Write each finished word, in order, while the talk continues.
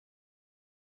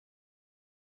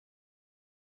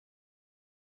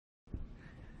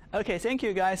Okay, thank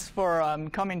you guys for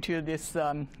coming to this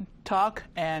talk,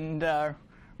 and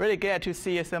really glad to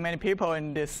see so many people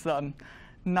in this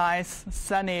nice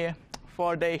sunny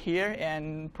fall day here.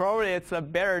 And probably it's a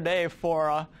better day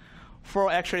for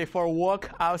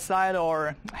work outside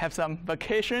or have some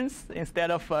vacations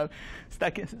instead of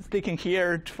sticking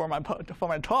here for my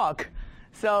talk.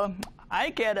 So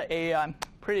I get a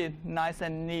pretty nice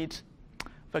and neat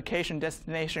vacation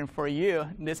destination for you.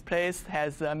 This place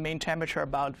has a mean temperature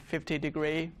about 50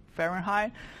 degrees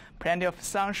Fahrenheit, plenty of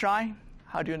sunshine.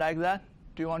 How do you like that?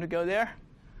 Do you want to go there?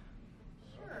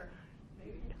 Sure.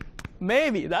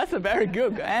 Maybe. That's a very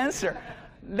good answer.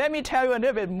 Let me tell you a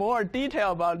little bit more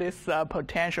detail about this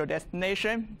potential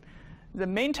destination. The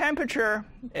mean temperature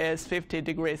is 50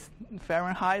 degrees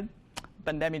Fahrenheit,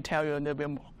 but let me tell you a little bit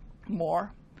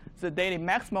more. The daily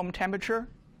maximum temperature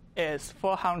is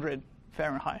 400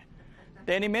 Fahrenheit.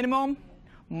 Daily minimum,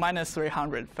 minus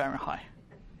 300 Fahrenheit.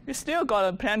 You still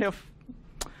got plenty of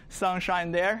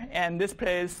sunshine there, and this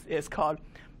place is called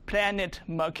Planet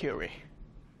Mercury.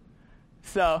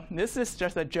 So this is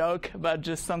just a joke, but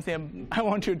just something I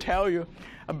want to tell you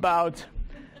about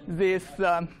this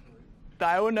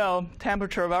diurnal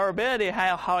temperature variability,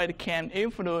 how it can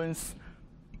influence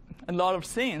a lot of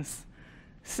things.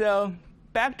 So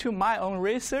back to my own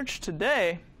research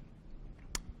today.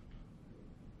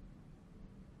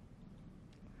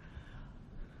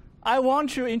 I want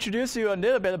to introduce you a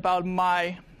little bit about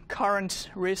my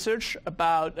current research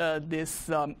about this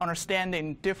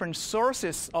understanding different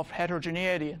sources of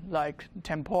heterogeneity, like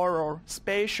temporal,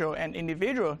 spatial, and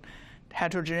individual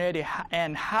heterogeneity,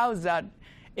 and how that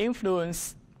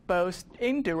influence both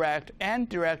indirect and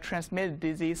direct transmitted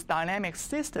disease dynamic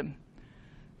system.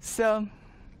 So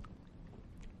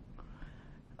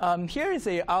here is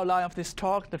the outline of this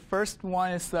talk. The first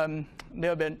one is a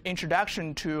little bit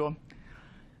introduction to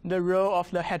the role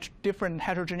of the different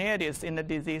heterogeneities in the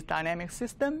disease dynamic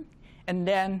system. And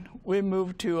then we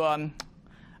move to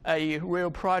a real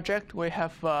project we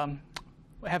have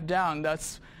done.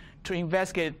 That's to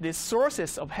investigate the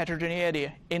sources of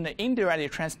heterogeneity in the indirectly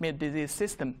transmitted disease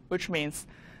system, which means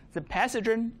the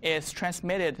pathogen is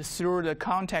transmitted through the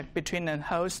contact between the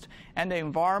host and the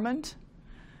environment,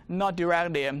 not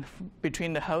directly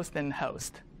between the host and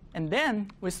host. And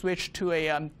then we switch to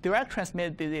a direct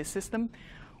transmitted disease system,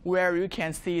 where you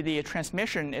can see the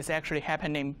transmission is actually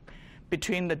happening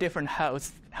between the different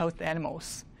host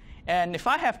animals. And if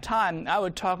I have time, I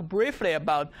would talk briefly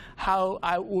about how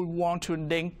I would want to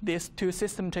link these two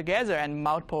systems together and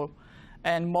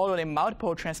modeling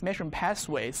multiple transmission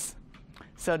pathways.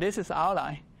 So this is the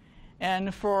outline.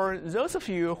 And for those of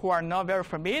you who are not very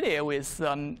familiar with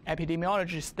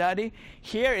epidemiology study,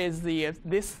 here is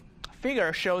this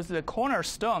figure shows the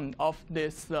cornerstone of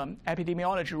this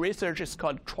epidemiology research. Is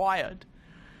called triad.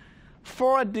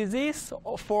 For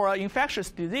an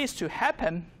infectious disease to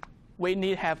happen, we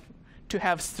need to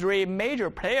have three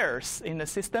major players in the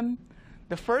system.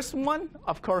 The first one,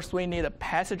 of course, we need a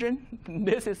pathogen.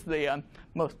 This is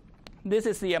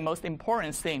the most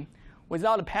important thing.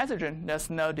 Without a pathogen,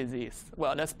 there's no disease.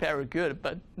 Well, that's very good,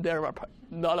 but there are a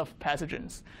lot of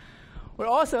pathogens. We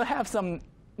also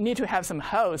need to have some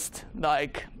hosts,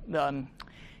 like the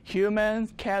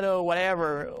humans, cattle,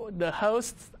 whatever, the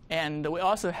hosts, and we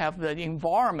also have the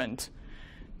environment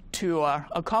to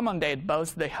accommodate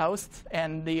both the hosts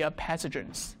and the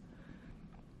pathogens.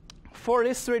 For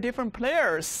these three different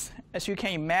players, as you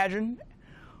can imagine,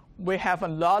 we have a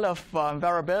lot of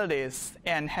variabilities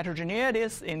and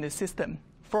heterogeneities in the system.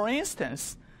 For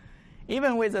instance,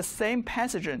 even with the same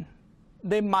pathogen,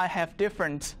 they might have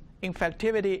different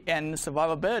infectivity and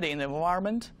survivability in the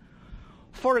environment.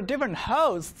 For the different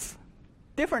hosts,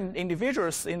 different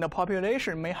individuals in the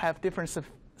population may have different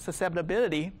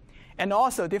susceptibility and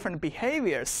also different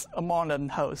behaviors among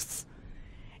the hosts.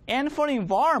 And for the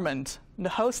environment, the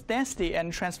host density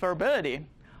and transferability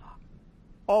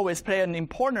always play an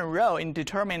important role in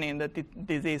determining the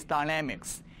disease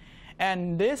dynamics.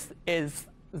 And this is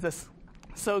the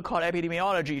so-called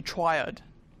epidemiology triad.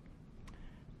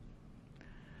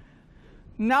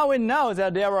 Now we know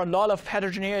that there are a lot of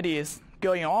heterogeneities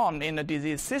going on in the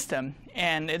disease system,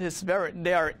 and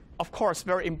they are, of course,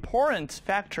 very important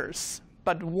factors.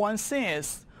 But one thing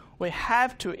is we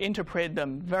have to interpret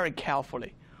them very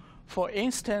carefully. For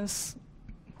instance,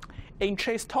 in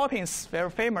Chase Topping's very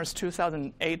famous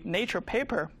 2008 Nature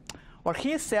paper, what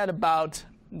he said about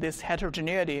this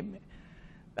heterogeneity,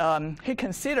 he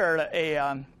considered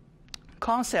a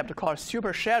concept called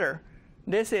super shader.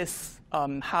 This is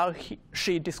how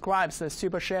she describes a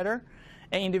super shader,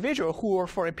 an individual who,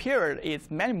 for a period,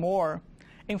 is many more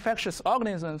infectious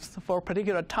organisms for a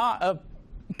particular time,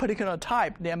 particular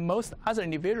type than most other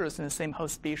individuals in the same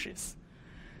host species.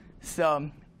 So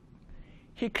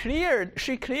she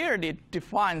clearly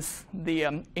defines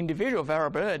the individual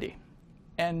variability.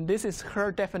 And this is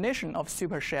her definition of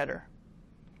supershader.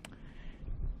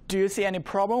 Do you see any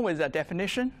problem with that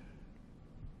definition?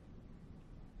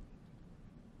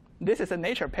 This is a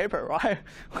Nature paper, right?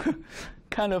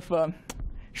 Kind of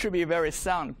should be very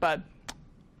sound. But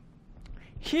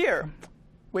here,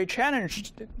 we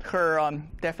challenged her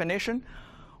definition.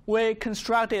 We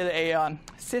constructed a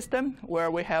system where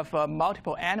we have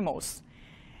multiple animals.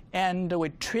 And we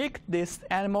trick these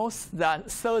animals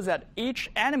so that each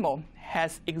animal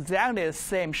has exactly the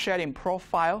same shedding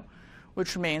profile,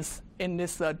 which means in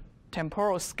this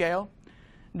temporal scale,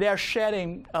 their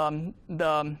shedding,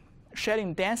 the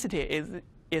shedding density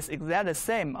is exactly the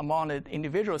same among the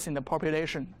individuals in the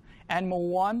population. Animal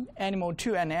 1, animal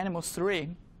 2, and animal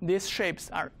 3, these shapes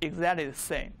are exactly the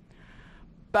same.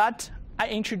 But I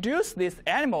introduced these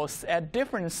animals at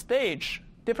different stage,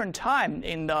 different time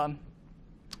in the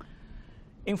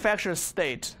infectious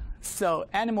state. So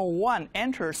animal 1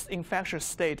 enters infectious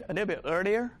state a little bit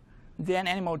earlier, then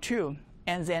animal 2,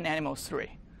 and then animal 3.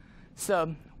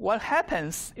 So what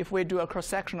happens if we do a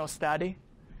cross-sectional study?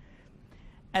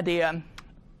 At the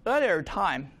earlier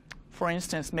time, for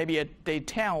instance, maybe at day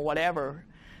 10 or whatever,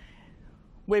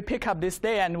 we pick up this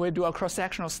day and we do a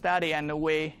cross-sectional study and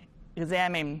we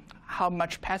examine how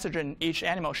much pathogen each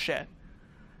animal shed.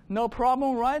 No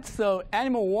problem, right? So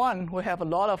animal 1, we have a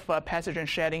lot of pathogen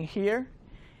shedding here.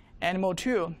 Animal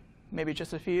 2, maybe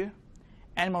just a few.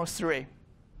 Animal 3,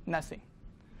 nothing.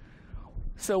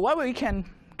 So what we can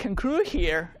conclude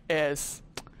here is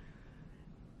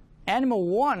animal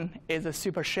 1 is a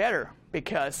supershedder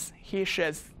because he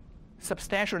sheds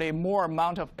substantially more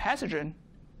amount of pathogen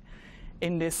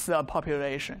in this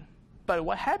population. But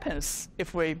what happens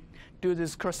if we do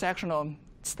this cross-sectional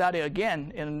study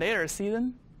again in a later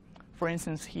season? For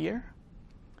instance, here.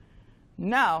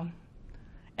 Now,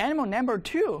 animal number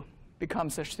 2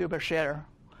 becomes a supershedder,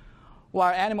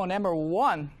 while animal number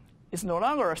 1 is no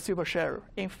longer a supershedder.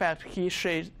 In fact, he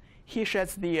sheds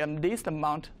the least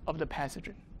amount of the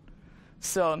pathogen.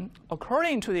 So,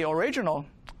 according to the original.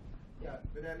 Yeah,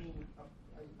 but I mean,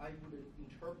 I would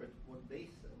interpret what the base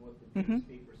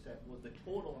paper said was the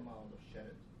total amount of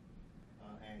shedded,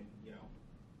 and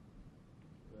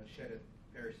shedded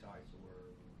parasites or.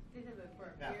 They did it for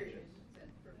a period.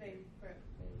 They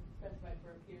specified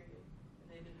for a period, and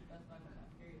they didn't specify what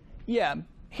that period was. Yeah,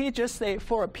 he just say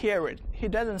for a period. He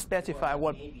doesn't specify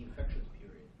what. Maybe infection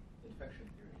period.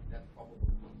 That probably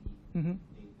would be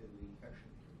the infection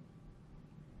period.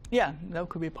 Yeah, that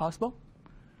could be possible.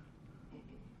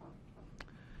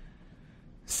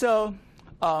 So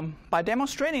by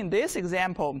demonstrating this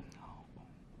example,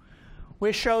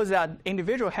 we show that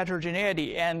individual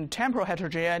heterogeneity and temporal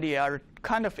heterogeneity are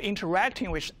kind of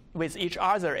interacting with each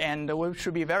other, and we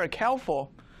should be very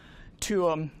careful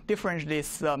to differentiate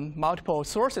these multiple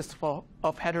sources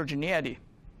of heterogeneity.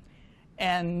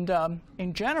 And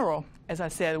in general, as I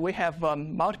said, we have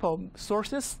multiple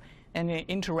sources and they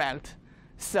interact.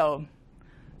 So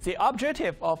the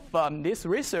objective of this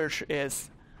research is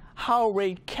how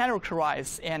we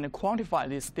characterize and quantify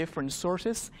these different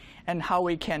sources and how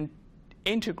we can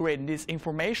integrate this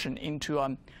information into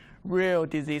a real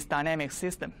disease dynamic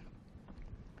system.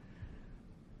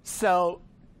 So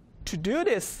to do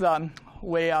this,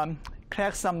 we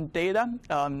collect some data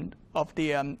of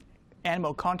the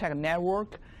animal contact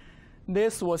network.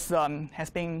 This was has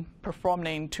been performed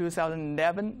in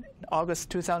 2011, August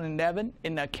 2011,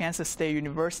 in the Kansas State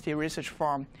University Research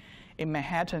Farm in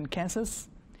Manhattan, Kansas.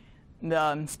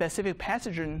 The specific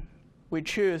pathogen we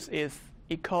choose is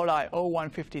E. coli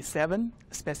 0157,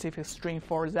 specific strain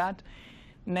for that.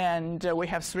 And we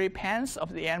have 3 pens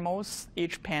of the animals.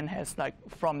 Each pen has like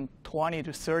from 20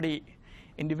 to 30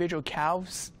 individual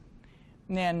calves.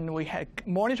 And we had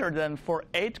monitored them for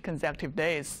 8 consecutive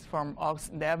days from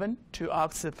August 11 to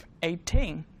August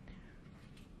 18.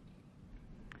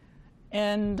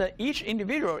 And each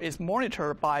individual is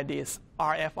monitored by this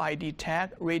RFID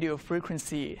tag, radio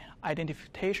frequency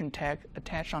identification tag,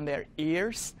 attached on their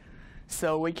ears.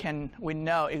 So we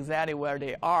know exactly where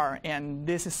they are, and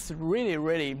this is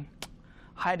really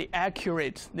highly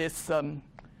accurate. This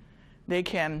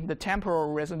the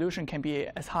temporal resolution can be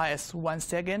as high as 1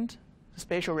 second. The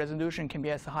spatial resolution can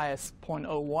be as high as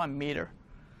 0.01 meter.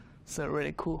 So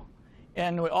really cool.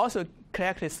 And we also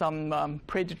collected some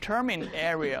predetermined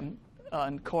area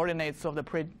and coordinates of the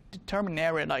predetermined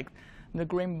area, like the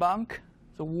green bunk,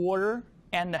 the water,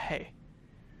 and the hay.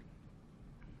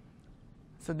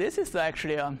 So this is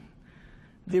actually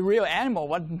the real animal,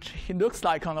 what he looks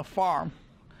like on the farm.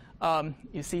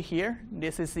 You see here,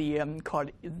 this is the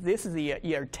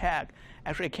ear tag.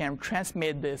 Actually, can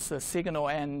transmit this signal,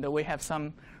 and we have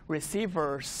some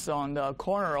receivers on the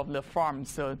corner of the farm.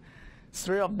 So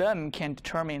 3 of them can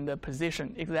determine the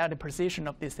position, exact position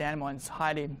of this animal, and it's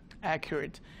highly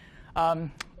accurate.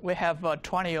 We have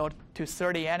 20 to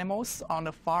 30 animals on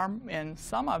the farm, and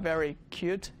some are very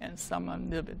cute, and some are a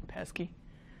little bit pesky,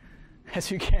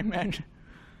 as you can imagine,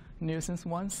 nuisance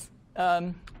ones.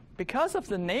 Because of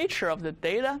the nature of the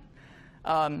data,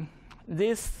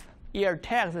 these ear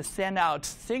tags send out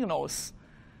signals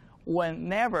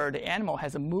whenever the animal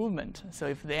has a movement. So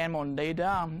if the animal lay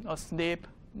down or sleep,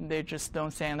 they just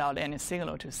don't send out any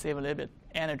signal to save a little bit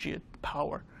energy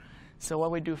power. So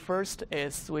what we do first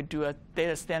is we do a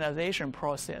data standardization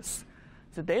process.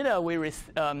 The data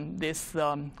this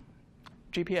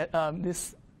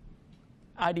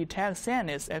ID tag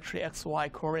send is actually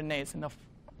XY coordinates in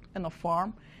the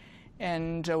farm,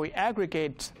 and we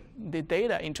aggregate the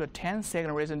data into a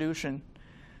 10-second resolution.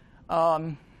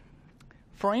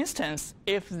 For instance,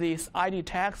 if this ID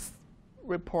tag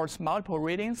reports multiple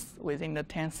readings within the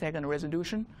 10-second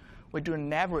resolution, we do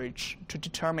an average to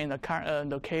determine the current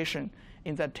location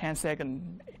in that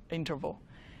 10-second interval.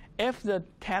 If the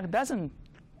tag doesn't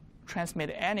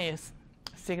transmit any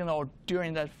signal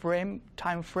during that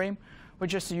time frame, we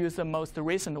just use the most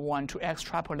recent one to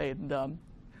extrapolate the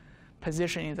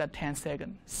position in that 10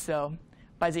 seconds. So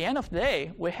by the end of the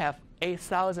day, we have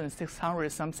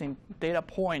 8,600 something data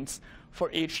points for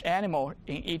each animal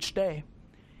in each day.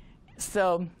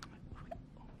 So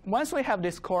once we have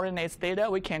this coordinates data,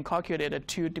 we can calculate a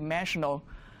 2-dimensional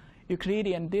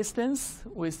Euclidean distance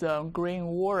with green,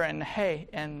 water, and hay.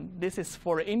 And this is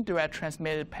for the indirect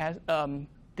transmitted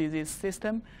disease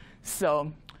system.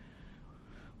 So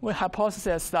we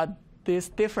hypothesize that these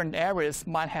different areas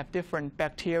might have different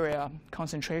bacteria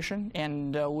concentration,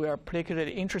 and we are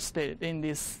particularly interested in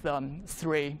these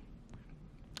 3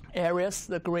 areas,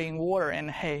 the green, water, and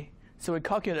hay. So we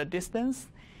calculate the distance,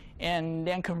 and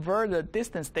then convert the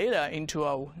distance data into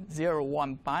a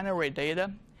 0-1 binary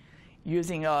data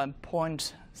using a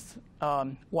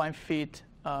 0.1 feet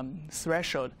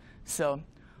threshold. So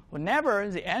whenever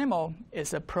the animal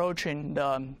is approaching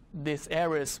these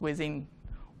areas within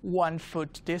 1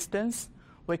 foot distance,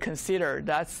 we consider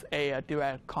that's a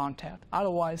direct contact.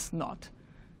 Otherwise, not.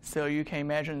 So you can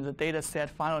imagine the data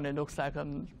set finally looks like a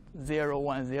 0-1,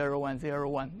 0-1,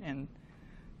 0-1, and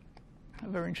a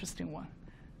very interesting one.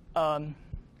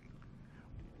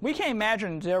 We can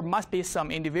imagine there must be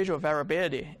some individual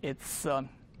variability. It's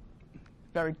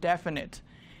very definite.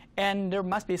 And there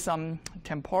must be some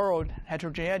temporal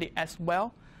heterogeneity as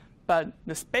well. But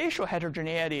the spatial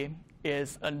heterogeneity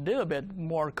is a little bit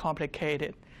more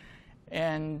complicated.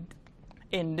 And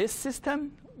in this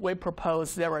system, we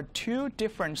propose there are 2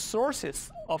 different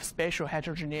sources of spatial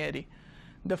heterogeneity.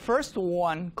 The first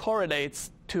one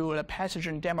correlates to the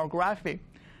pathogen demographic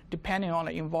depending on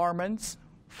the environments.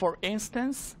 For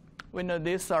instance, we know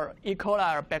these are E.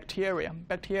 coli or bacteria.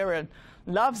 Bacteria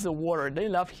love the water. They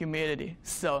love humidity.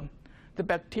 So the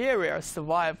bacteria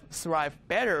thrive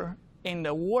better in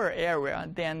the water area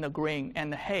than the green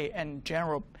and the hay and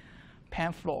general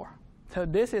plant flora. So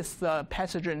this is a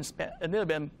little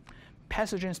bit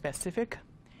pathogen specific.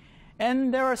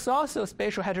 And there is also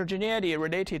spatial heterogeneity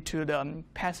related to the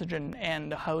pathogen and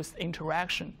the host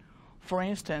interaction. For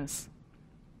instance,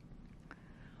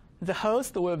 the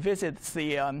host will visit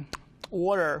the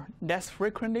water less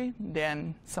frequently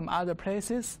than some other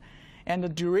places, and the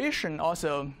duration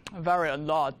also vary a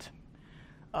lot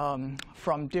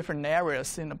from different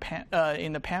areas in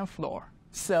the plant floor.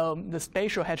 So the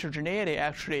spatial heterogeneity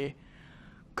actually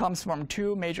comes from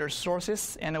 2 major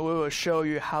sources, and we will show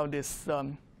you how this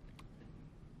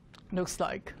looks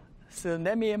like. So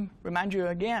let me remind you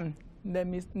again.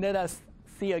 Let us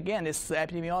see again this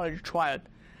epidemiology trial.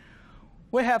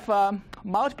 We have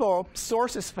multiple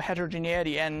sources for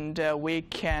heterogeneity, and we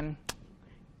can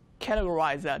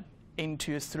categorize that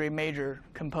into 3 major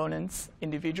components: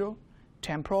 individual,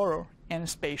 temporal, and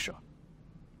spatial.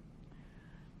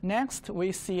 Next,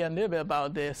 we see a little bit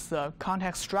about this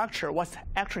context structure, what's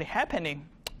actually happening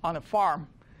on the farm.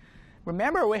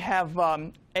 Remember, we have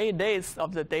 8 days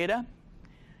of the data,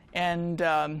 and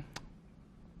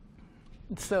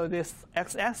so this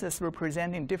x-axis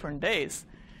representing different days.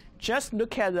 Just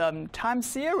look at the time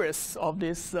series of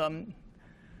this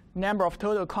number of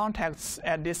total contacts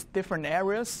at these different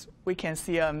areas. We can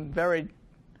see a very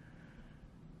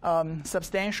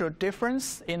substantial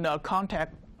difference in the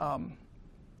contact,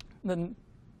 the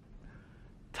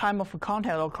time of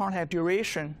contact or contact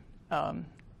duration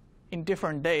in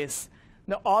different days.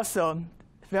 There are also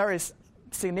very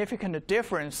significant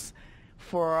difference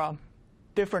for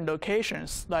different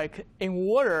locations. Like in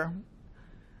water,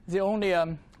 they only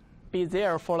be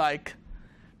there for like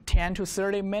 10 to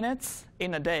 30 minutes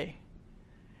in a day.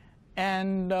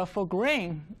 And for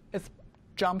grain, it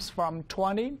jumps from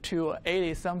 20 to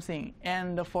 80 something.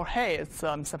 And for hay, it's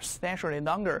substantially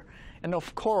longer. And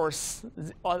of course,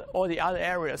 all the other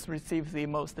areas receive the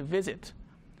most visit.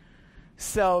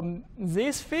 So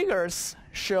these figures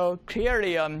show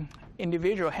clearly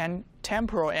individual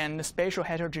temporal and spatial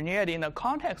heterogeneity in the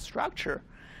context structure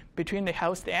between the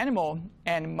host animal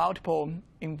and multiple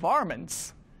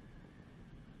environments.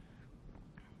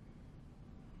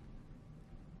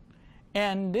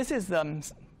 And this is the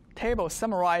table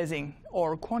summarizing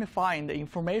or quantifying the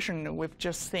information we've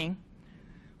just seen.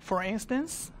 For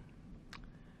instance,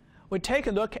 we take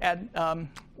a look at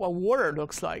what water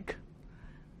looks like.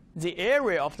 The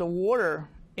area of the water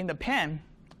in the pan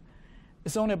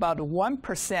is only about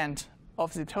 1%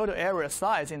 of the total area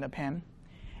size in the pan.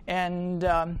 And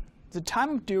the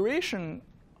time duration,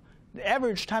 the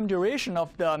average time duration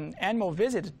of the animal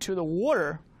visit to the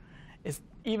water is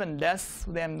even less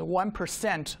than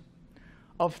 1%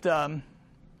 of the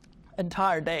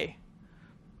entire day.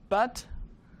 But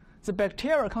the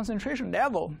bacterial concentration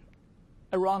level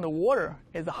around the water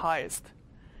is the highest.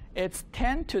 It's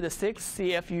 10 to the 6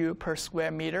 CFU per square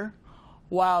meter,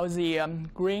 while the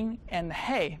grain and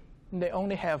hay, they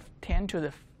only have 10 to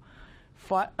the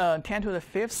 5th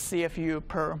CFU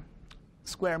per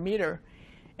square meter.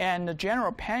 And the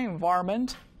general pan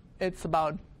environment, it's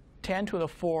about 10 to the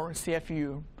 4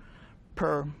 CFU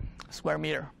per square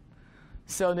meter.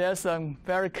 So there's a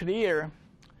very clear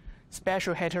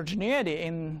spatial heterogeneity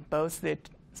in both the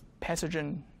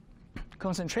pathogen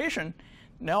concentration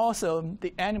and also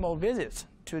the animal visits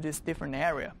to this different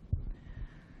area.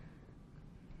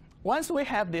 Once we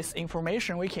have this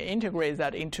information, we can integrate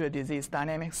that into a disease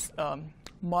dynamics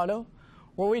model.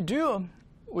 What we do,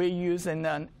 we use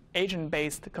an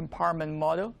agent-based compartment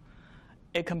model.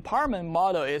 A compartment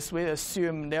model is we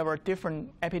assume there were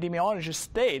different epidemiology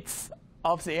states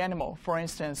of the animal. For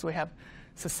instance, we have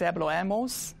susceptible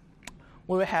animals,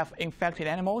 we will have infected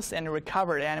animals and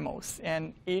recovered animals.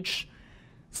 And each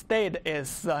state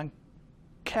is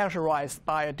characterized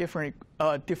by a different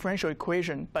differential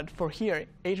equation. But for here,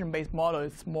 agent-based model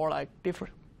is more like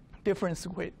difference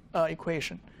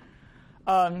equation.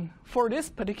 For this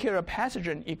particular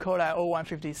pathogen, E. coli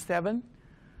 0157,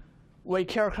 we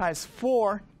characterize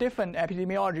 4 different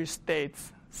epidemiology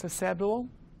states: susceptible,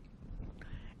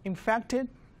 infected,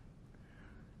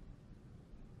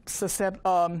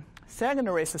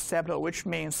 secondary susceptible, which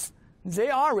means they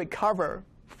are recovered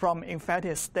from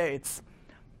infected states,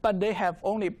 but they have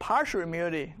only partial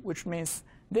immunity, which means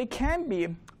they can be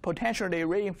potentially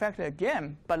reinfected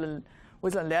again, but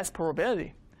with a less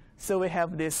probability. So we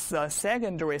have this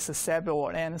secondary susceptible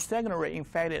and secondary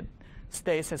infected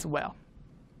states as well.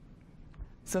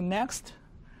 So next,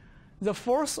 the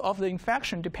force of the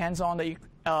infection depends on the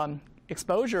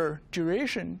exposure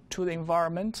duration to the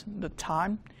environment, the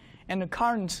time, and the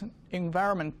current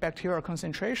environment bacterial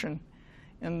concentration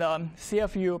in the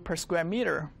CFU per square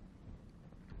meter.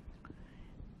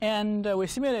 And we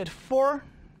simulate 4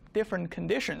 different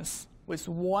conditions with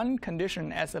 1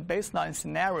 condition as a baseline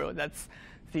scenario. That's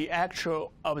the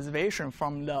actual observation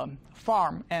from the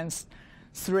farm, and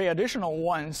 3 additional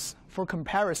ones for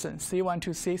comparison. C1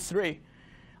 to C3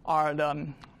 are the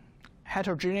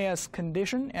heterogeneous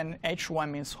condition, and H1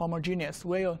 means homogeneous.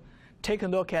 We'll take a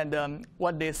look at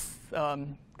what these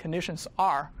conditions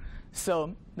are.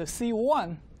 So the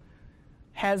C1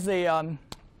 has a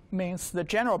means the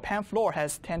general pan floor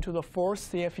has 10 to the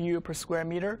 4th CFU per square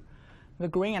meter. The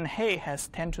grain and hay has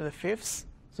 10 to the 5th.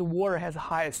 The water has the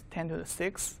highest 10 to the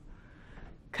 6th.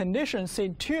 Condition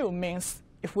C2 means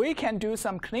if we can do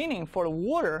some cleaning for the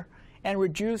water and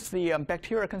reduce the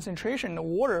bacterial concentration in the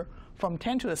water from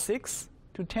 10 to the 6th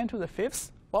to 10 to the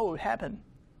 5th, what will happen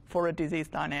for the disease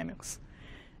dynamics?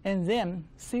 And then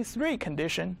C3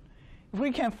 condition, if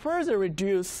we can further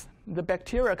reduce the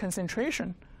bacterial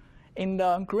concentration in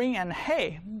the grain and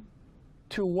hay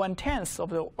to 1/10 of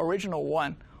the original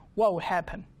one, what will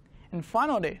happen? And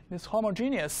finally, this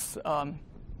homogeneous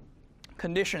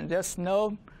condition, there's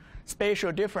no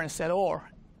spatial difference at all.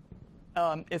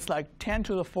 It's like 10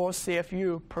 to the 4th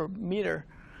CFU per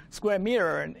square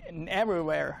meter and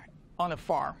everywhere on the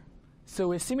farm. So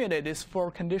we simulate these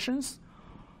 4 conditions.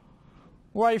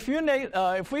 Well,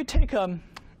 if we take an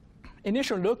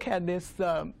initial look at this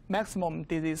maximum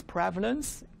disease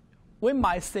prevalence, we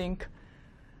might think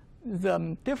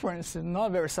the difference is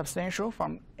not very substantial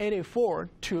from 84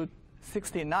 to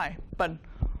 69. But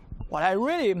what I'm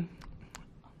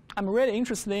really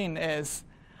interested in is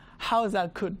how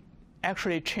that could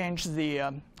actually change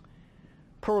the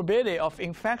probability of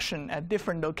infection at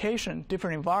different locations,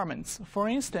 different environments. For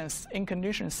instance, in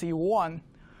condition C1,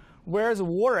 where the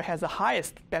water has the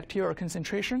highest bacterial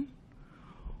concentration,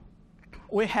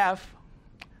 we have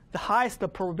the highest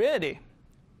probability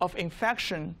of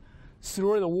infection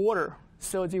through the water.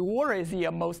 So the water is the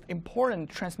most important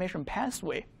transmission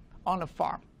pathway on the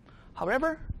farm.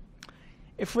 However,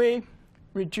 if we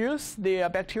reduce the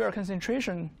bacterial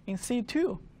concentration in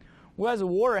C2, where the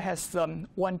water has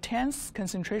 1/10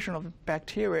 concentration of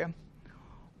bacteria,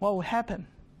 what will happen?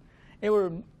 It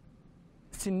will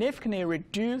significantly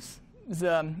reduce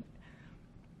the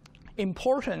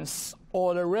importance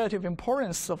or the relative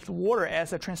importance of the water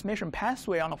as a transmission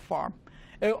pathway on a farm.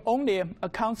 It only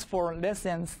accounts for less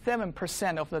than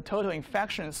 7% of the total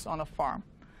infections on a farm.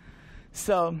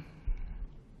 So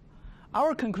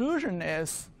our conclusion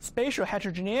is spatial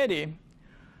heterogeneity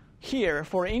here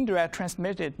for indirect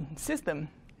transmitted system.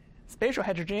 Spatial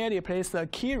heterogeneity plays a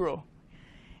key role.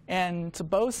 And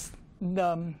both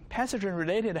the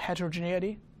pathogen-related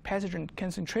heterogeneity, pathogen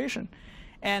concentration,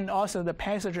 and also the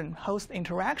pathogen-host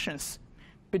interactions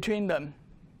between them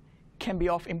can be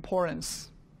of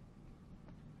importance.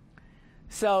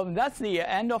 So that's the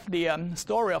end of the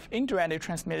story of indirectly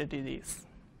transmitted disease.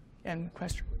 And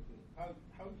question? How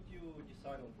did you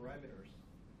decide on parameters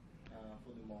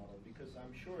for the model? Because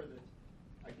I'm sure that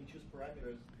I can choose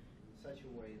parameters in such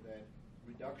a way that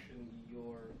reduction in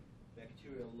your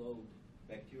bacterial load,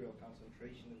 bacterial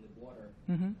concentration in the water,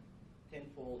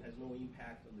 tenfold has no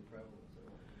impact on the prevalence.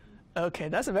 Okay,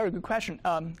 that's a very good question.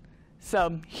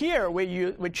 So here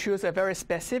we choose a very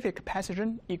specific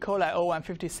pathogen, E. coli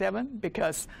 0157,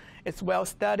 because it's well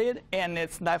studied and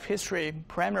its life history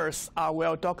parameters are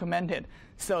well documented.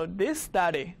 So this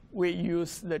study, we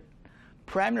use the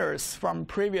parameters from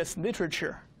previous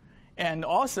literature and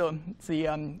also the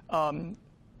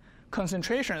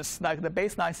concentrations, like the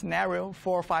baseline scenario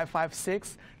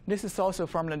 4556. This is also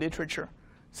from the literature.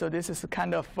 So this is a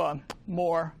kind of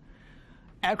more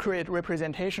accurate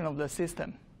representation of the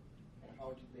system. How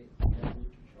did they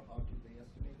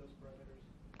estimate those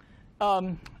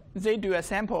parameters? They do a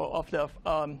sample of the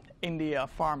in the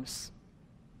farms.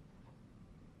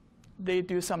 They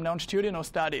do some longitudinal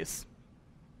studies.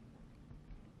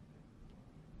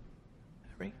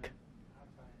 Rick?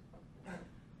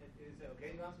 Is it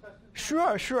okay to ask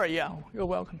questions? Sure, yeah, you're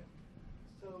welcome.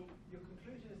 So your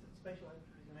conclusion is that spatial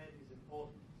heterogeneity is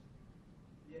important,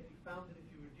 yet you found that if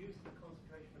you reduce the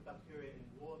concentration of bacteria in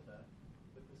water,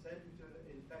 the percentage of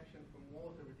infection from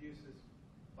water reduces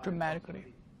by Dramatically.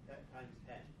 times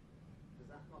 10. Does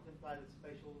that not imply that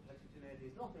spatial heterogeneity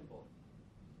is not important?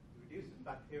 You reduce the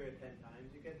bacteria 10 times,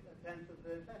 you get a tenth of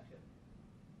the infection.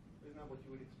 Isn't that what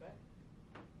you would expect?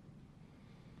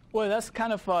 Well, that's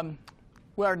kind of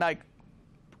where like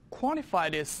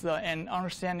quantify this and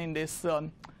understanding this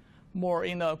more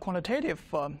in a quantitative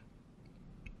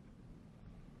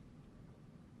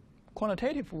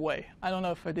way. I don't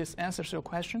know if this answers your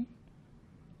question.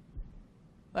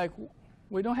 Like,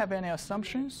 we don't have any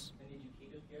assumptions. An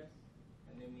educated guess,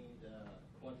 and they mean the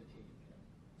quantitative guess.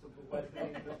 So what's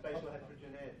the spatial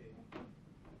heterogeneity?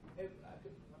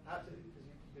 Perhaps because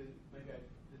maybe I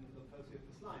didn't look closely at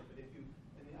the slide, but if you,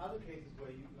 in the other cases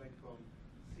where you went from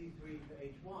C3 to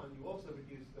H1, you also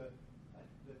reduce the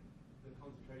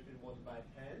concentration in water by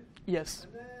 10. Yes.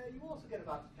 And you also get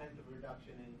about a tenth of a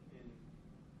reduction in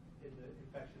the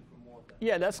infection from water.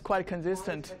 Yeah, that's quite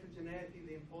consistent. Why is heterogeneity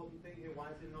the important thing here? Why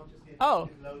is it not just the Oh,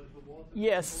 infected load of the water?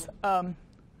 yes.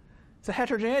 The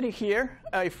heterogeneity here,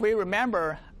 if we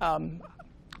remember,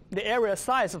 the area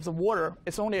size of the water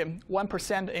is only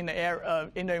 1% in the air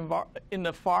in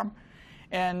the farm,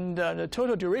 and the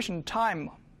total duration time,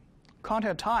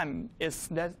 contact time, is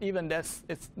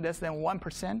it's less than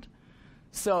 1%.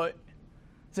 So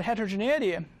the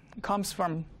heterogeneity comes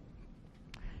from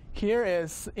here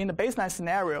is in the baseline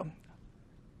scenario.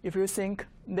 If you think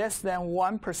less than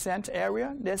 1%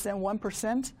 area, less than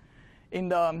 1% in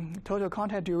the total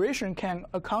contact duration can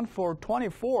account for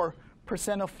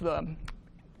 24% of the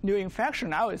new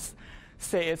infection, I would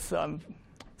say it's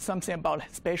something about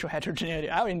spatial heterogeneity.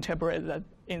 I would interpret that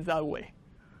in that way.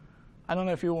 I don't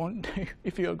know if you want,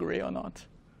 if you agree or not.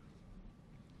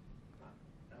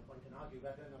 One can argue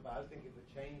that, but I was thinking of a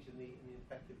change in the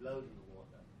infective load in the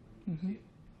water. You see a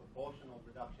proportional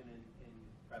reduction in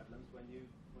prevalence when you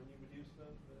reduce the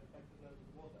infective load of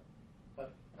the water.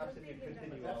 But perhaps if you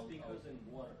continue, That's because in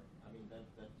water, I mean, that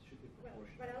should be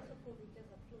proportional. But also could be just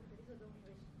a fluke. There is a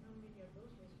non-linear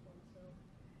dose response. So,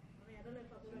 I mean, I don't know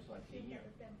if So I've seen here.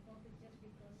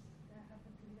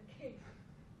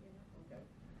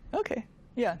 Okay.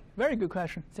 Yeah, very good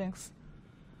question. Thanks.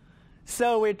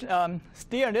 So we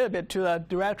steer a little bit to a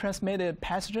direct transmitted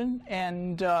pathogen,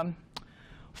 and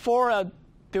for a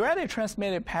directly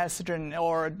transmitted pathogen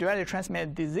or directly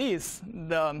transmitted disease,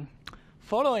 the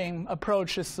following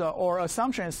approaches or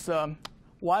assumptions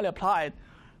widely applied.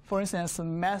 For instance,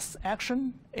 mass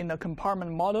action in the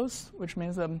compartment models, which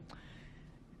means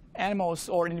animals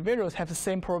or individuals have the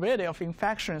same probability of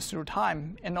infections through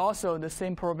time, and also the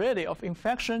same probability of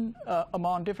infection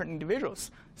among different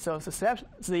individuals. So the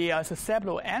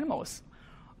susceptible animals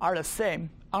are the same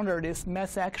under this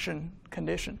mass action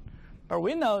condition. But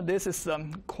we know this is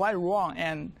quite wrong,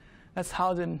 and that's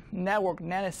how the network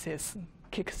analysis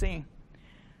kicks in.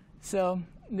 So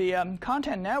the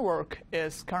content network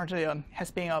is currently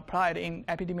has been applied in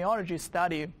epidemiology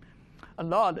study a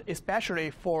lot,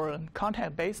 especially for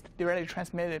contact-based directly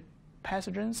transmitted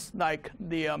pathogens like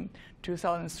the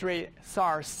 2003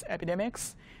 SARS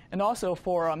epidemics, and also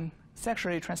for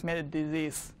sexually transmitted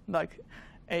disease like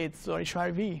AIDS or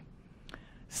HIV.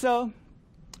 So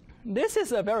this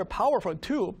is a very powerful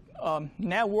tool,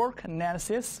 network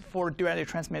analysis for directly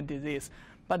transmitted disease.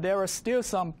 But there are still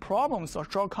some problems or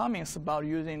shortcomings about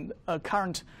using a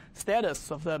current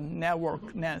status of the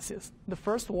network analysis. The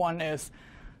first one is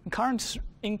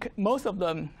most of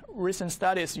the recent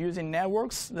studies using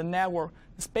networks, the network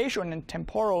spatial and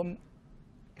temporal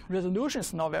resolution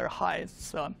is not very high.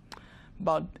 It's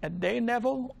about at day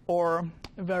level or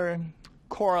very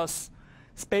coarse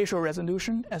spatial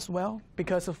resolution as well,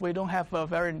 because if we don't have a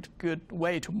very good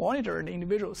way to monitor the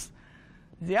individuals.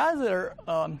 The other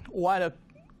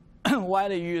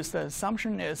widely used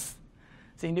assumption is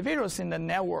the individuals in the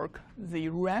network, the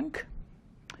rank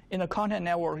in the content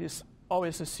network is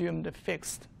always assumed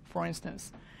fixed. For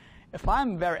instance, if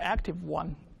I'm a very active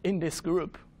one in this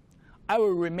group, I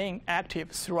will remain active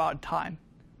throughout time.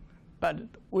 But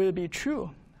will it be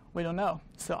true? We don't know.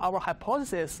 So our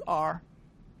hypotheses are,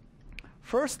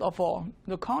 first of all,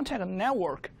 the content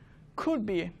network could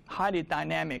be highly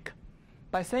dynamic.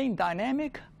 By saying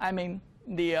dynamic, I mean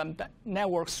the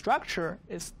network structure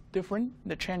is different,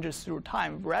 that changes through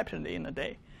time rapidly in a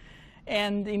day.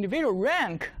 And the individual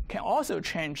rank can also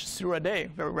change through a day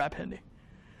very rapidly.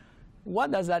 What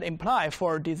does that imply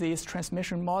for a disease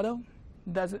transmission model?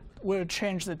 Will it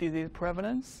change the disease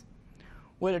prevalence?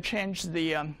 Will it change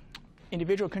the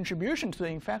individual contribution to the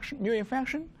new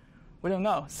infection? We don't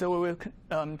know. So we will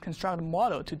construct a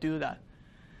model to do that.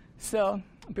 So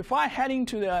before I head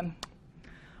into the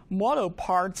model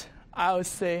part, I would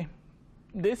say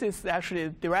this is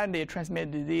actually directly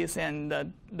transmitted disease,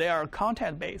 and they are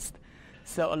contact-based.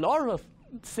 So a lot of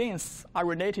things are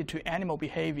related to animal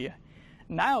behavior.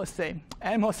 And I would say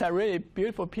animals are really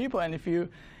beautiful people, and if you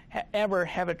ever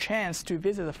have a chance to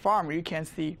visit a farm, you can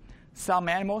see some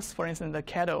animals, for instance, the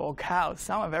cattle or cows.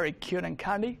 Some are very cute and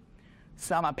cuddly.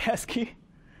 Some are pesky,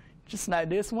 just like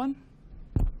this one.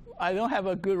 I don't have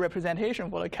a good representation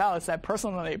for the cows. I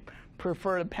personally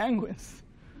prefer the penguins.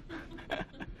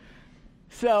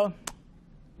 So,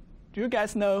 do you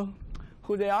guys know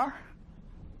who they are?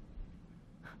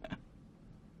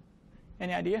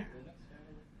 Any idea?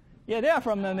 Yeah, they are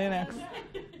from the Linux.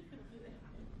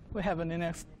 We have a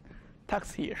Linux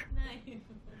tux here. Nice.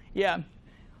 Yeah.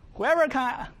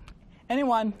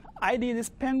 Anyone ID these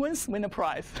penguins win a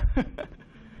prize.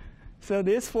 So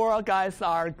these four guys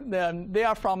they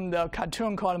are from the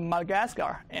cartoon called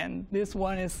Madagascar, and this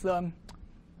one is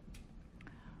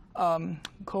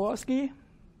Kowalski,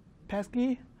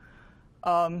 Pesky.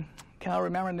 Cannot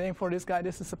remember the name for this guy.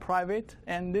 This is a private,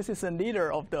 and this is the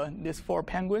leader of these four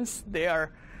penguins. They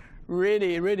are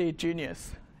really, really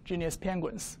genius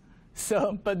penguins.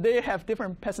 So, but they have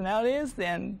different personalities,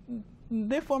 and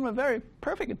they form a very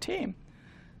perfect team.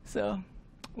 So,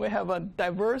 we have a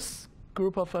diverse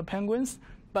group of penguins,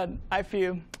 but I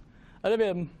feel a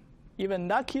little bit even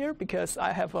luckier because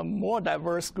I have a more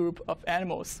diverse group of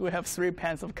animals. We have 3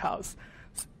 pens of cows,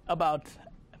 about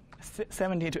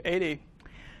 70 to 80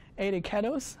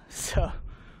 cattle. So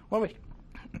what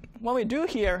we do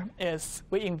here is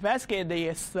we investigate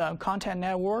this content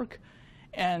network,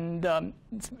 and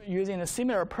using a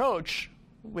similar approach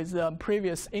with the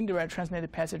previous indirect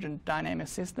transmitted pathogen dynamic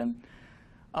system.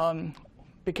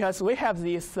 Because we have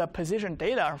this position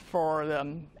data for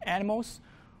the animals,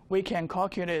 we can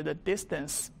calculate the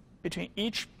distance between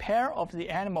each pair of the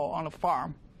animal on the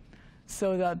farm,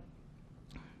 so that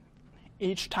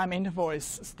each time interval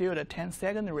is still the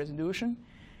 10-second resolution.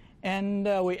 And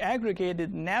we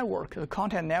aggregated network, the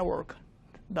content network,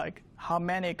 like how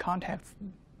many contacts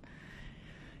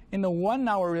in the 1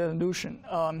 hour resolution,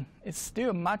 it's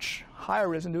still much higher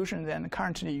resolution than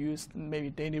currently used, maybe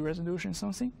daily resolution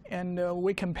something. And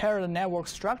we compare the network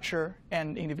structure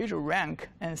and individual rank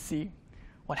and see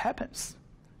what happens.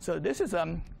 So this is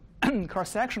a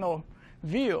cross-sectional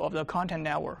view of the content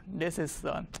network. This is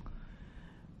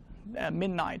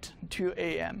midnight, 2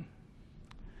 a.m.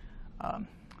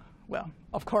 Well,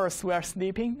 of course, we are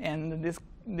sleeping, and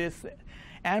these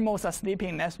animals are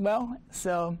sleeping as well.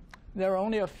 So there are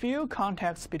only a few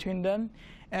contacts between them,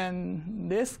 and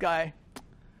this guy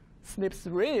sleeps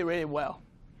really, really well.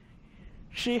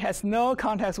 She has no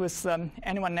contacts with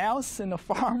anyone else in the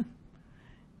farm.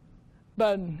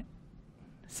 But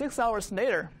 6 hours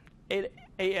later, 8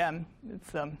 a.m.,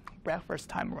 it's breakfast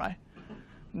time, right?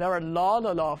 There are a lot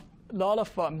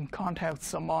of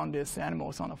contacts among these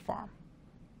animals on the farm.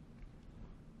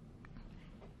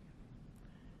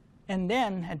 And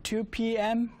then at 2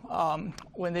 p.m.,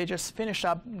 when they just finish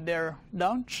up their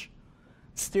lunch,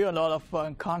 still a lot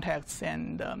of contacts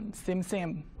and same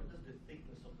thing. What does the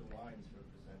thickness of the lines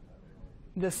represent?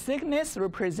 The thickness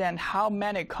represents how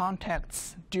many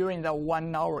contacts during the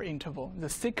 1 hour interval. The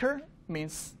thicker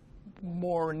means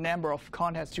more number of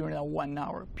contacts during a 1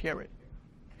 hour period.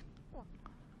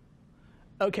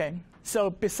 Okay, so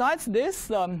besides this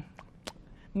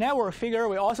network figure,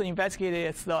 we also investigated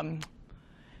its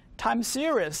time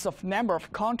series of number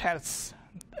of contacts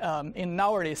in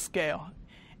hourly scale.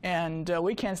 And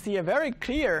we can see a very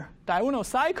clear diurnal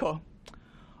cycle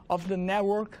of the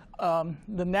network,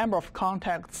 the number of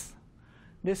contacts.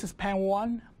 This is pen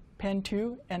 1, pen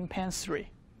 2, and pen 3.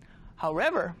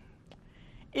 However,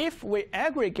 if we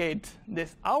aggregate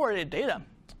this hourly data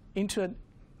into a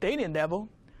daily level,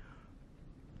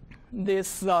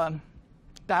 this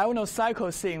diurnal cycle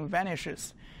thing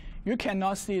vanishes. You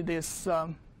cannot see this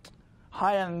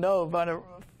high and low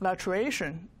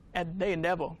fluctuation at day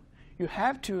level. You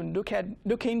have to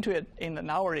look into it in an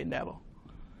hourly level.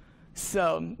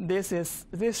 So this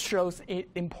shows the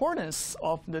importance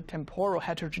of the temporal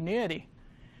heterogeneity.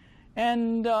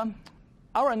 And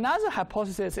our another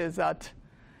hypothesis is that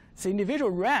the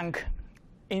individual rank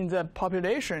in the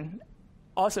population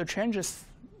also changes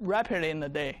rapidly in the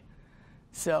day.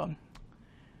 So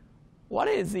what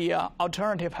is the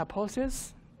alternative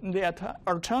hypothesis? The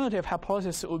alternative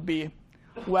hypothesis would be,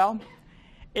 well,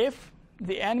 if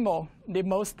the animal, the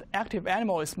most active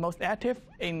animal is most active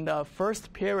in the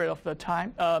first period of the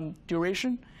time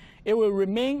duration, it will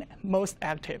remain most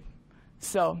active.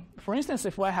 So for instance,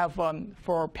 if we have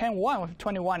for pen 1 with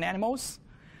 21 animals,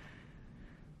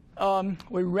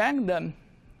 we rank them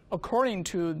according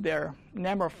to their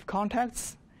number of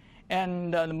contacts,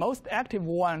 and the most active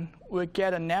one will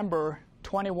get a number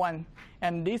 21,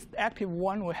 and this active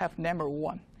one will have number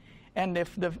 1. And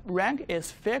if the rank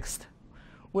is fixed,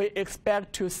 we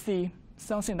expect to see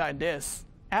something like this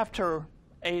after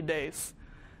 8 days.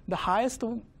 The highest,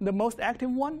 the most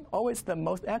active one, always the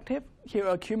most active, he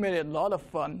accumulated a lot of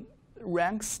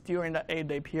ranks during the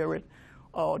 8-day period,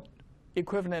 or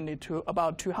equivalently to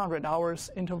about 200 hours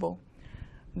interval.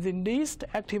 The least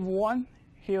active one,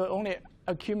 he only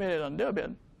accumulated a little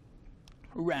bit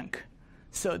rank.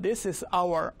 So this is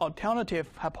our alternative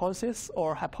hypothesis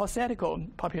or hypothetical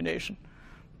population.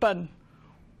 But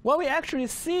what we actually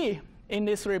see in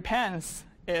these 3 pens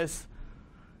is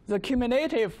the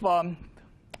cumulative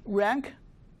rank,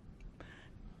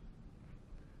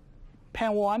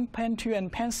 pen 1, pen 2,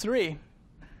 and pen 3,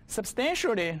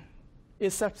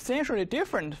 is substantially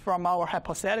different from our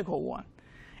hypothetical one.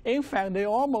 In fact, they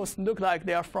almost look like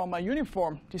they are from a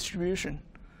uniform distribution.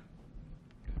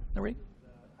 Right?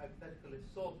 Hypothetical is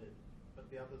sorted, but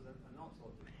the others are not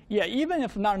sorted. Yeah, even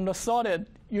if not sorted,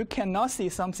 you cannot see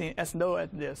something as low as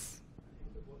this. I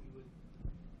think that what you would,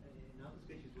 in other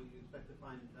species, what you expect to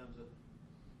find in terms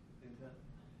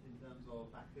of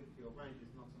activity or range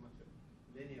is not so much a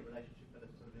linear relationship, but a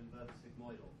sort of inverse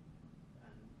sigmoidal.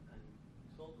 And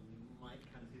sort them, you might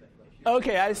kind of see that relationship.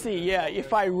 Okay, I see. Yeah,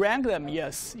 if I rank them,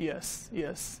 yes.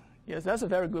 That's a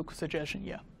very good suggestion.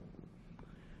 Yeah.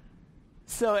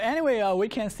 So anyway, we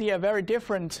can see a very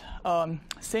different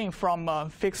thing from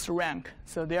fixed rank.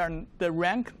 So the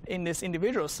rank in these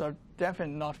individuals are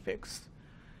definitely not fixed.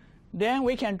 Then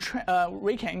we can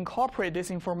incorporate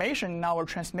this information in our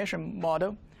transmission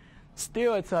model.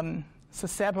 Still, it's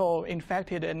susceptible,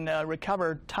 infected, and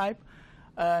recovered type.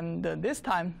 And this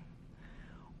time,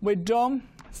 we don't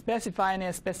specify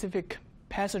any specific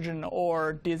pathogen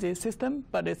or disease system,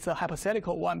 but it's a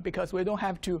hypothetical one because we don't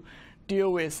have to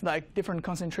deal with like different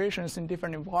concentrations in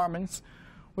different environments.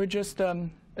 We just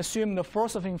assume the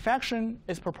force of infection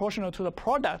is proportional to the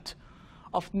product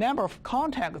of number of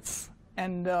contacts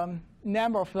and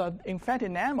number of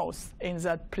infected animals in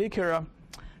that particular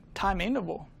time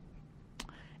interval.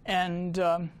 And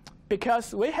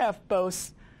because we have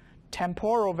both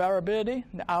temporal variability,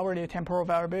 the hourly temporal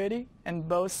variability, and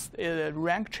both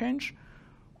rank change,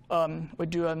 we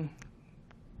do a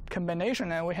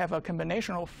combination, and we have a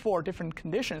combination of 4 different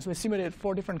conditions. We simulated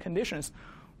 4 different conditions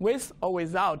with or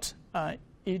without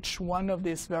each one of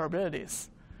these variabilities.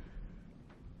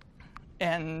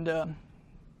 And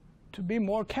to be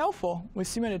more careful, we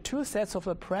simulated 2 sets of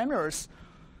the parameters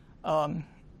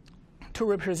to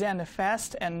represent the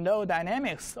fast and low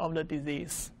dynamics of the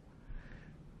disease.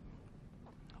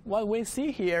 What we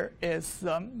see here is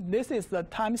this is the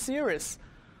time series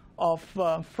of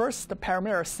first the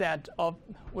parameter set of,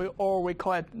 or we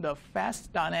call it the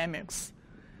fast dynamics.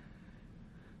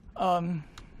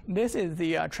 This is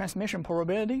the transmission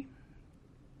probability,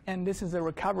 and this is the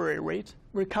recovery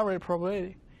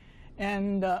probability.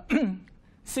 And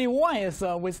C1 is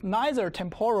with neither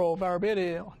temporal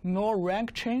variability nor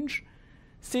rank change.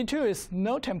 C2 is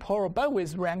no temporal but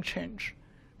with rank change.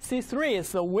 C3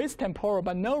 is with temporal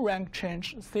but no rank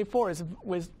change. C4 is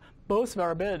with both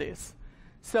variabilities.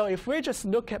 So if we just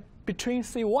look at between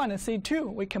C1 and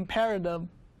C2, we compare the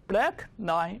black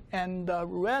line and the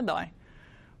red line.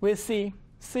 We see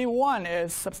C1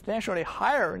 is substantially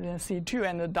higher than C2,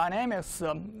 and the dynamics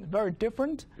very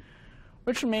different,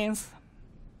 which means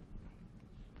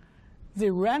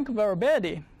the rank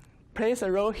variability plays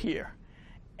a role here.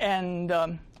 And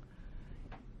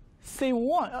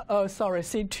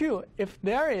C2, if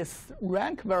there is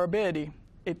rank variability,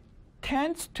 it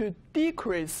tends to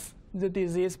decrease the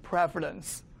disease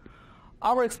prevalence.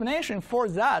 Our explanation for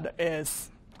that is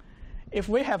if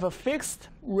we have a fixed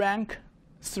rank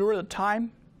through the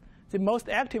time, the most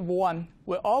active one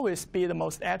will always be the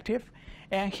most active,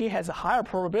 and he has a higher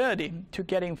probability to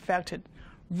get infected,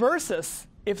 versus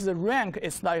if the rank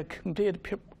is like complete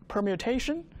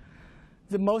permutation,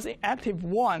 the most active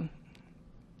one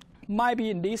might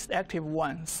be least active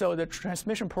one. So the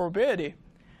transmission probability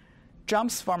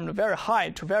jumps from very high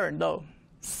to very low.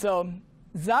 So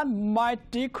that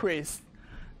might decrease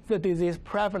the disease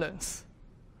prevalence.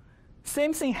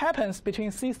 Same thing happens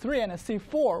between C3 and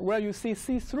C4, where you see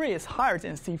C3 is higher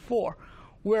than C4,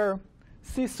 where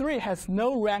C3 has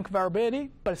no rank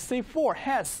variability, but C4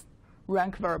 has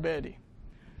rank variability.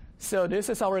 So this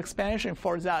is our explanation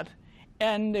for that.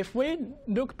 And if we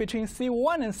look between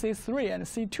C1 and C3 and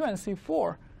C2 and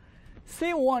C4,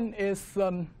 C1 is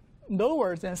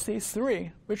lower than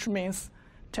C3, which means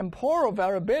temporal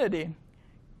variability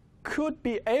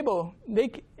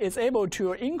is able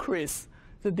to increase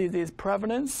the disease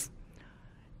prevalence.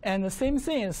 And the same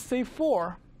thing is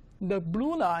C4, the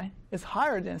blue line is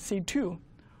higher than C2.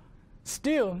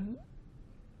 Still,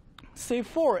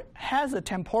 C4 has a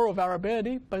temporal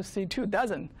variability, but C2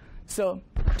 doesn't. So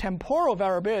temporal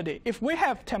variability, if we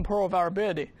have temporal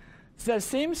variability, that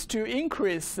seems to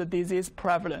increase the disease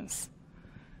prevalence.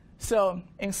 So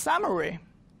in summary,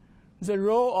 the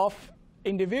role of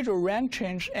individual rank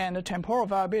change and the temporal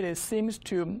variability seems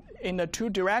to in the 2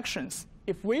 directions.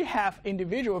 If we have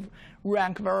individual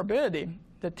rank variability,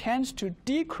 that tends to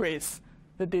decrease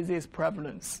the disease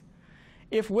prevalence.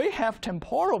 If we have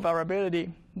temporal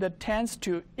variability, that tends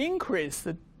to increase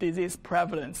the disease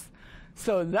prevalence.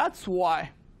 So that's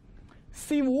why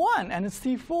C1 and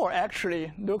C4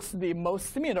 actually looks the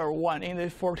most similar one in the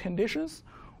 4 conditions,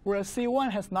 where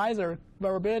C1 has neither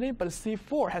variability, but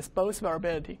C4 has both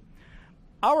variability.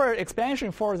 Our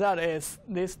explanation for that is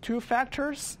these 2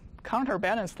 factors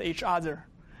counterbalance each other,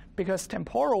 because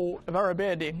temporal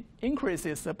variability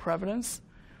increases the prevalence,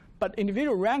 but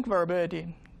individual rank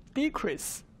variability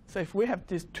decreases. So if we have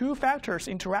these 2 factors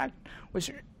interact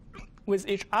with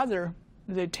each other,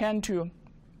 they tend to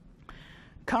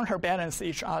counterbalance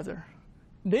each other.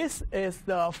 This is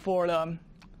for the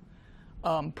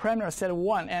parameter set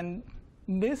 1, and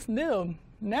this little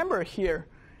number here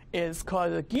is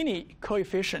called the Gini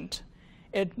coefficient.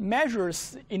 It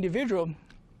measures individual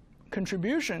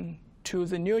contribution to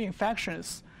the new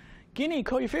infections. Gini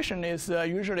coefficient is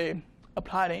usually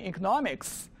applied in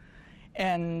economics,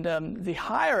 and the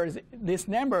higher this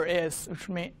number is,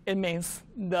 it means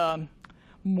the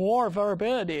more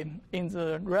variability in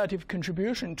the relative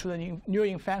contribution to the new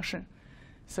infection.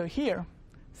 So here,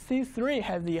 C3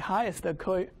 has the highest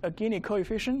Gini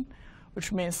coefficient,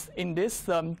 which means in this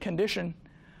condition,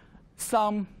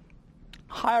 some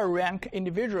higher rank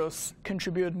individuals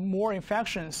contribute more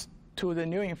infections to the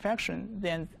new infection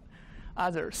than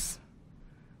others.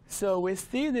 So we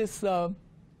see this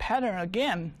pattern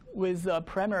again with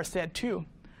parameter set 2.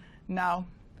 Now,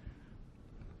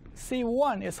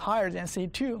 C1 is higher than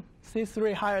C2,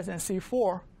 C3 higher than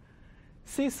C4.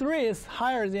 C3 is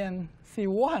higher than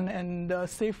C1, and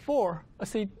C4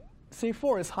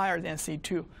 is higher than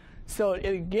C2. So it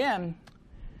again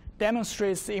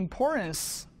demonstrates the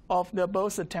importance of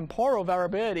both the temporal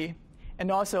variability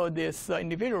and also this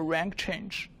individual rank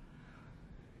change.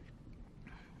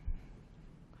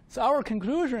 So our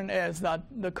conclusion is that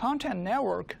the content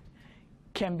network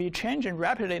can be changing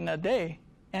rapidly in a day,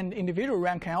 and individual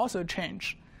rank can also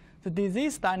change. The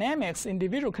disease dynamics,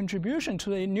 individual contribution to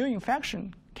the new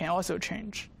infection can also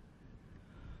change.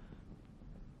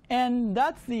 And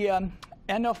that's the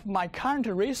end of my current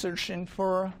research. And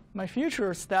for my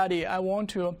future study, I want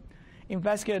to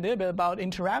investigate a little bit about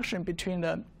interaction between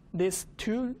these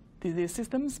two disease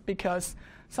systems, because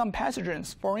some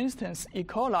pathogens, for instance, E.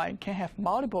 coli, can have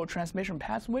multiple transmission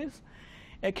pathways.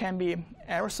 It can be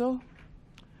aerosol,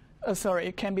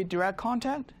 it can be direct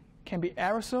contact, can be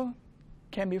aerosol,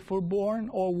 can be foodborne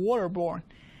or waterborne.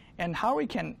 And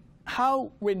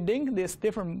how we link these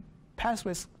different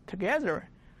pathways together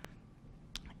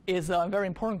is a very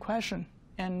important question.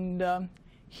 And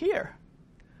here,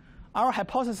 our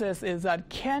hypothesis is that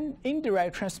can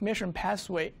indirect transmission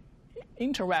pathway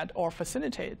interact or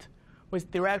facilitate with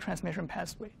direct transmission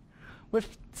pathway? We've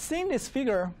seen this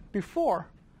figure before.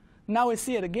 Now we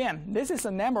see it again. This is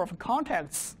the number of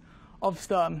contacts of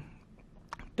the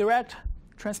direct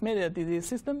transmitted disease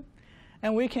system.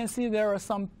 And we can see there are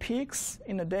some peaks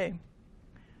in the day.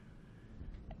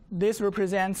 This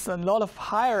represents a lot of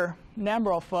higher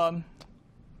number of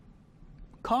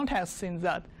contacts in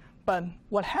that. But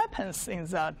what happens in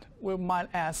that, we might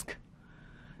ask.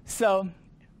 So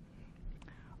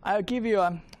I'll give you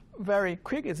a very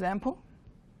quick example.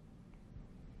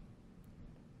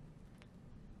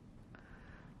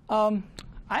 I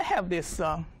have these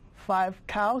 5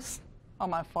 cows on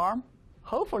my farm.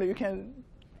 Hopefully you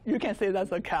can say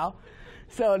that's a cow.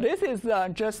 So this is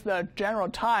just the general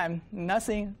time,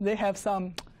 nothing. They have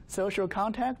some social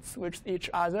contacts with each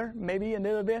other, maybe a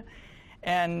little bit.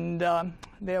 And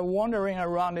they're wandering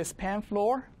around this pen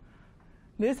floor.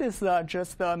 This is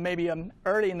just maybe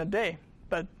early in the day.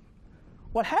 But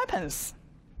what happens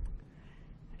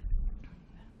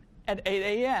at 8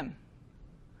 a.m.?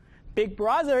 Big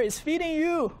brother is feeding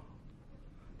you.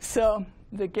 So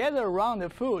they gather around the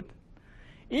food.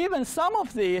 Even some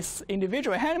of these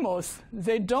individual animals,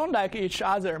 they don't like each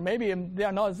other. Maybe they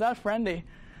are not that friendly.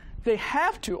 They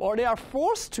have to, or they are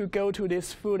forced to go to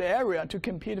this food area to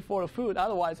compete for the food.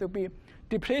 Otherwise, they'll be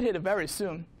depleted very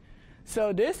soon.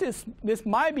 So this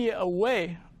might be a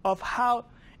way of how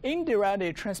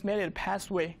indirectly transmitted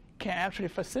pathway can actually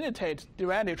facilitate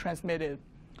directly transmitted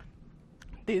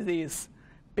disease.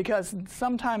 Because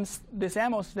sometimes these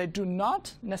animals, they do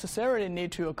not necessarily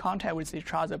need to contact with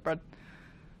each other, but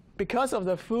because of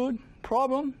the food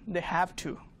problem, they have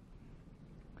to.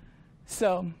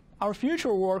 So our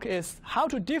future work is how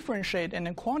to differentiate and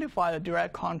then quantify the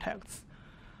direct contacts.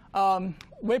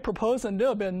 We propose a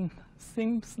little bit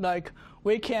things like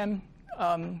we can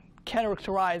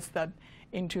characterize that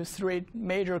into 3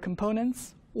 major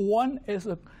components. One is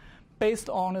based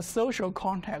on the social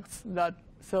contacts,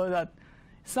 so that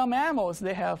some animals,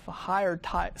 they have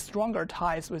stronger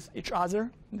ties with each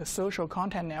other, the social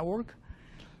contact network.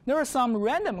 There are some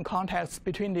random contacts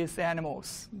between these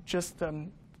animals, just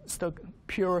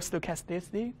pure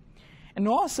stochasticity. And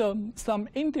also some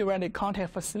indirectly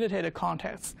contact-facilitated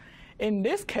contacts. In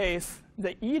this case,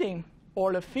 the eating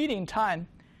or the feeding time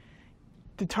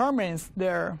determines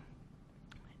their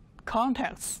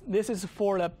contacts. This is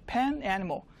for the pen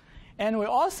animal. And we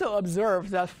also observe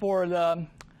that for the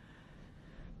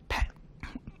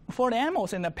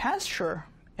animals in the pasture,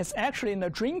 it's actually in the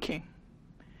drinking.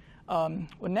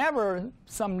 Whenever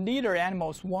some leader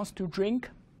animals wants to drink,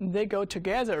 they go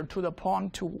together to the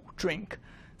pond to drink.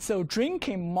 So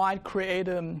drinking might create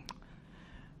a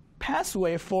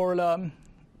pathway for a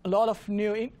lot of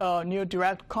new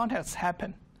direct contacts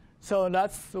happen. So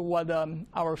that's what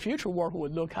our future work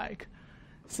would look like.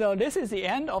 So this is the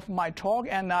end of my talk,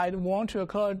 and I want to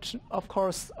acknowledge, of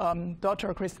course,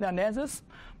 Dr. Christina Nezes,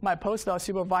 my postdoc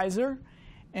supervisor,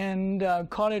 and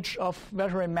College of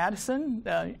Veterinary Medicine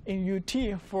in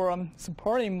UT for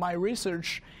supporting my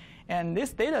research. And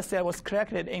this data set was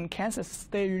collected in Kansas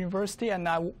State University, and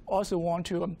I also want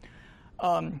to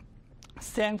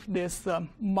thank this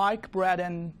Mike, Brad,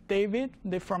 and David.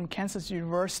 They're from Kansas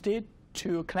University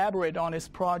to collaborate on this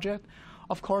project.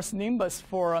 Of course, Nimbus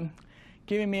for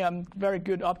giving me a very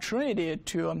good opportunity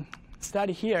to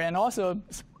study here, and also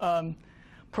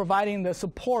providing the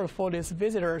support for these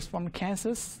visitors from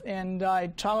Kansas. And I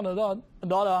traveled a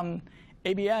lot on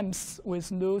ABMs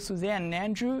with Lou, Suzanne, and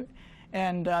Andrew.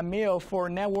 and Mayo for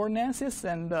network analysis,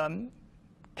 and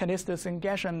Callistus and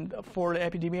Gasham for the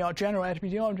general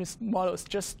epidemiologist models,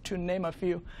 just to name a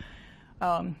few.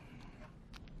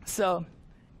 So,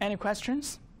 any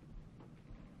questions?